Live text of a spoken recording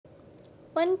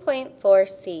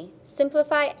1.4c.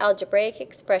 Simplify algebraic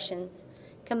expressions.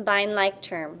 Combine like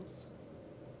terms.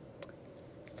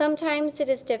 Sometimes it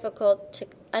is difficult to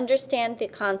understand the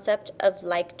concept of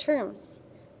like terms.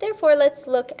 Therefore, let's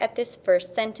look at this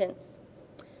first sentence.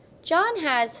 John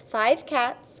has 5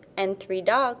 cats and 3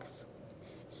 dogs.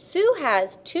 Sue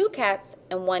has 2 cats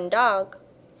and 1 dog.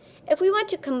 If we want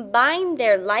to combine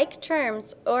their like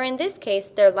terms, or in this case,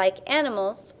 their like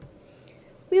animals,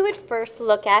 we would first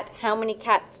look at how many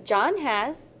cats John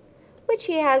has, which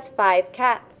he has 5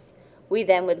 cats. We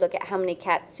then would look at how many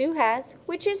cats Sue has,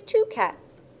 which is 2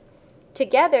 cats.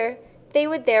 Together, they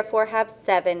would therefore have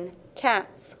 7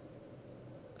 cats.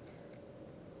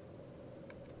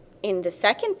 In the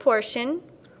second portion,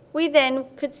 we then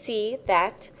could see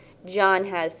that John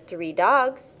has 3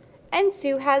 dogs and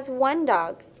Sue has 1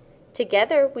 dog.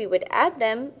 Together, we would add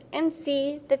them and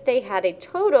see that they had a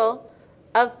total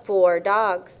of 4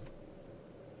 dogs.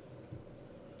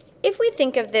 If we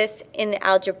think of this in the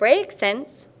algebraic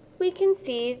sense, we can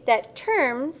see that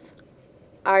terms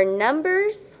are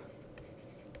numbers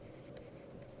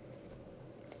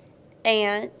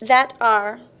and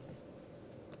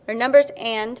numbers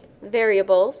and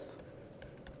variables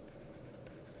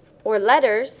or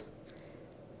letters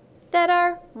that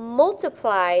are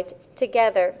multiplied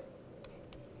together.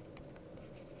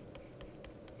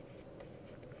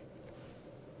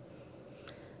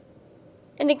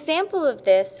 An example of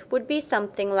this would be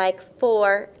something like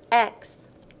 4x.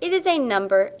 It is a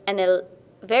number and a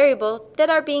variable that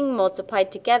are being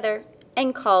multiplied together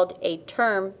and called a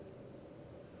term.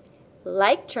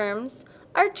 Like terms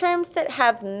are terms that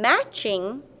have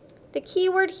matching, the key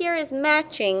word here is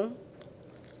matching,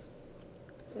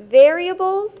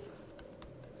 variables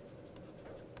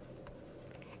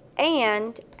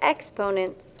and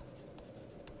exponents.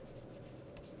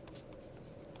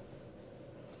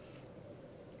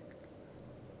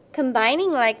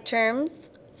 Combining like terms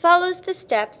follows the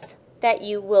steps that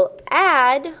you will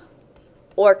add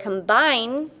or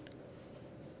combine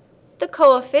the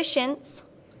coefficients,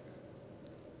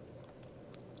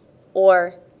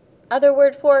 or other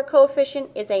word for a coefficient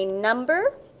is a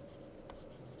number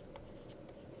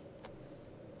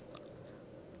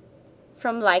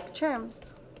from like terms.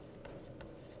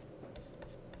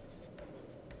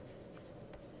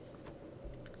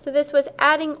 So this was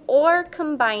adding or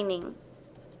combining.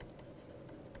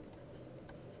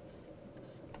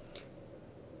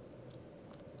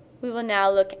 We will now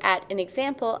look at an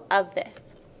example of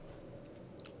this.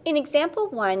 In example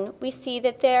 1, we see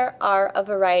that there are a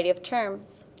variety of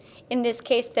terms. In this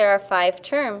case, there are 5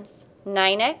 terms: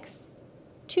 9x,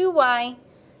 2y,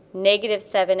 negative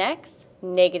 7x,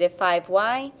 negative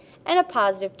 5y, and a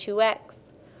positive 2x.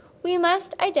 We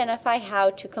must identify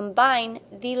how to combine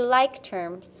the like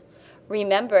terms.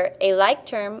 Remember, a like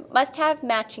term must have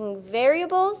matching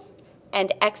variables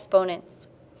and exponents.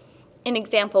 In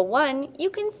example 1, you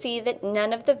can see that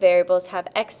none of the variables have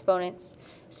exponents,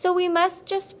 so we must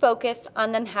just focus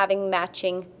on them having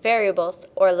matching variables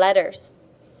or letters.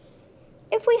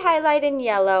 If we highlight in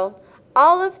yellow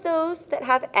all of those that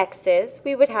have x's,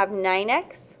 we would have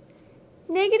 9x,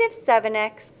 negative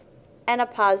 7x, and a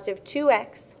positive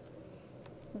 2x.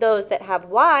 Those that have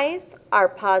y's are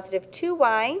positive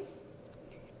 2y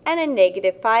and a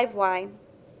negative 5y.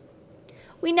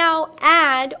 We now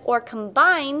add or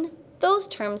combine those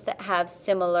terms that have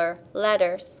similar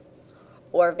letters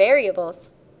or variables.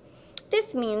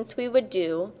 This means we would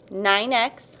do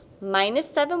 9x minus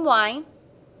 7y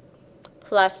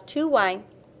plus 2y.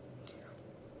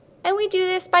 And we do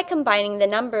this by combining the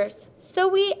numbers. So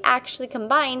we actually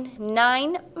combine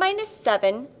 9 minus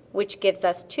 7, which gives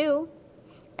us 2,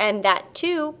 and that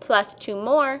 2 plus 2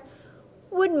 more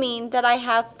would mean that I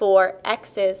have 4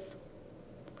 x's.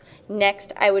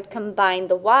 Next, I would combine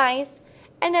the y's,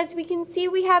 and as we can see,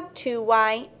 we have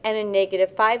 2y and a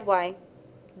negative 5y.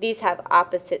 These have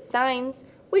opposite signs,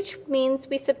 which means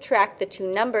we subtract the 2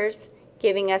 numbers,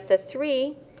 giving us a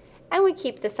 3, and we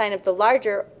keep the sign of the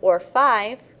larger, or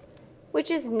 5,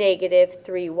 which is negative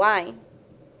 3y.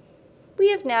 We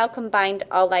have now combined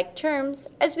all like terms,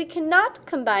 as we cannot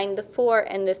combine the 4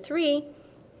 and the 3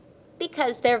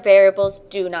 because their variables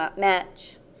do not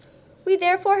match. We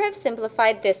therefore have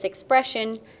simplified this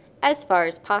expression as far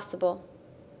as possible.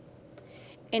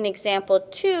 In example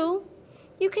 2,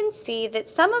 you can see that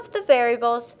some of the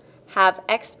variables have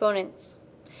exponents.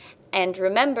 And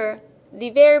remember,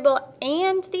 the variable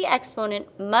and the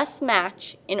exponent must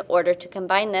match in order to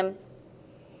combine them.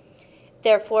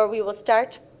 Therefore, we will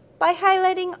start by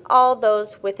highlighting all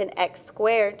those with an x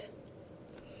squared.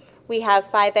 We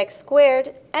have 5x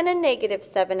squared and a negative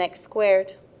 7x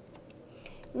squared.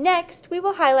 Next, we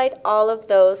will highlight all of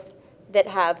those that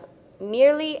have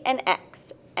merely an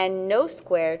x and no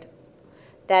squared.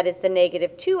 That is the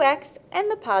negative 2x and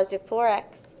the positive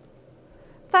 4x.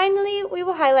 Finally, we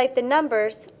will highlight the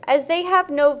numbers as they have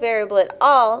no variable at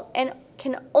all and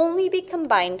can only be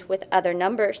combined with other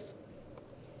numbers.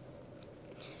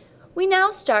 We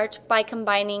now start by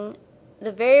combining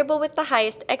the variable with the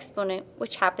highest exponent,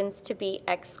 which happens to be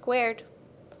x squared.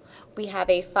 We have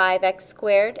a 5x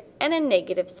squared and a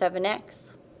negative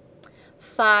 7x.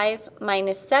 5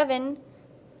 minus 7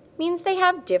 means they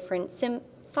have different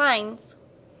signs.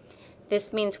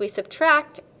 This means we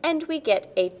subtract and we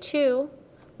get a 2.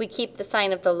 We keep the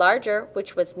sign of the larger,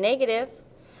 which was negative,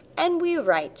 and we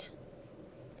write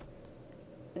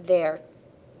their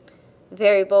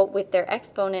variable with their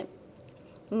exponent.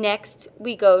 Next,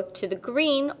 we go to the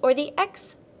green or the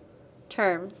x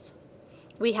terms.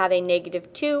 We have a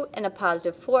negative 2 and a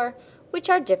positive 4, which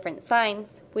are different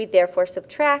signs. We therefore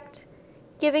subtract,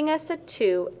 giving us a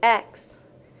 2x.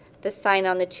 The sign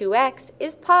on the 2x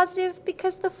is positive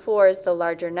because the 4 is the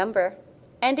larger number,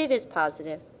 and it is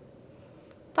positive.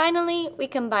 Finally, we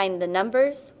combine the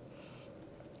numbers.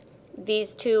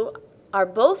 These two are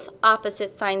both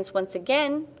opposite signs once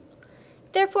again.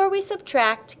 Therefore, we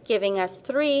subtract, giving us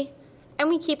 3, and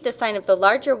we keep the sign of the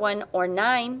larger one, or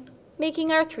 9,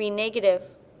 making our 3 negative.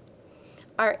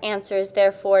 Our answer is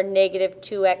therefore negative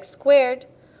 2x squared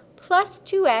plus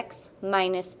 2x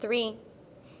minus 3.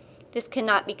 This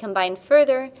cannot be combined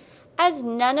further as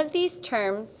none of these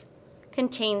terms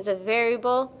contains a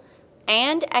variable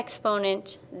and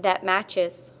exponent that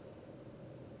matches.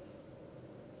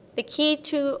 The key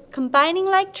to combining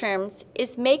like terms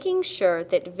is making sure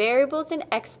that variables and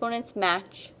exponents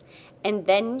match, and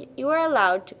then you are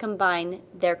allowed to combine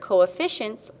their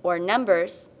coefficients or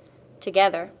numbers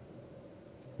together.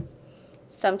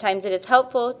 Sometimes it is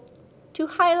helpful to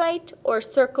highlight or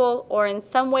circle or in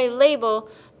some way label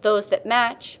those that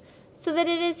match so that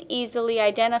it is easily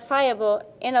identifiable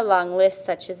in a long list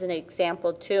such as in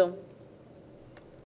example 2.